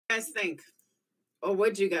guys think? Or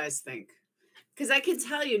what'd you guys think? Because I can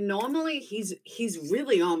tell you, normally he's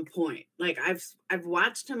really on point. Like I've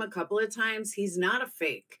watched him a couple of times. He's not a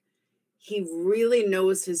fake. He really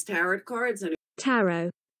knows his tarot cards and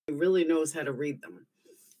he really knows how to read them.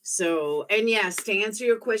 So, and yes, to answer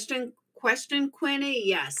your question, Quinny,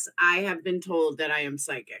 yes, I have been told that I am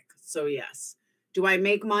psychic. So yes. Do I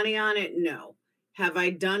make money on it? No. Have I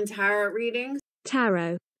done tarot readings?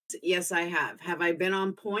 Yes, I have. Have I been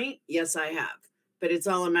on point? Yes, I have. But it's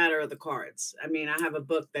all a matter of the cards. I mean, I have a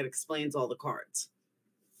book that explains all the cards.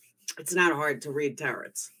 It's not hard to read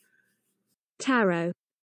tarots.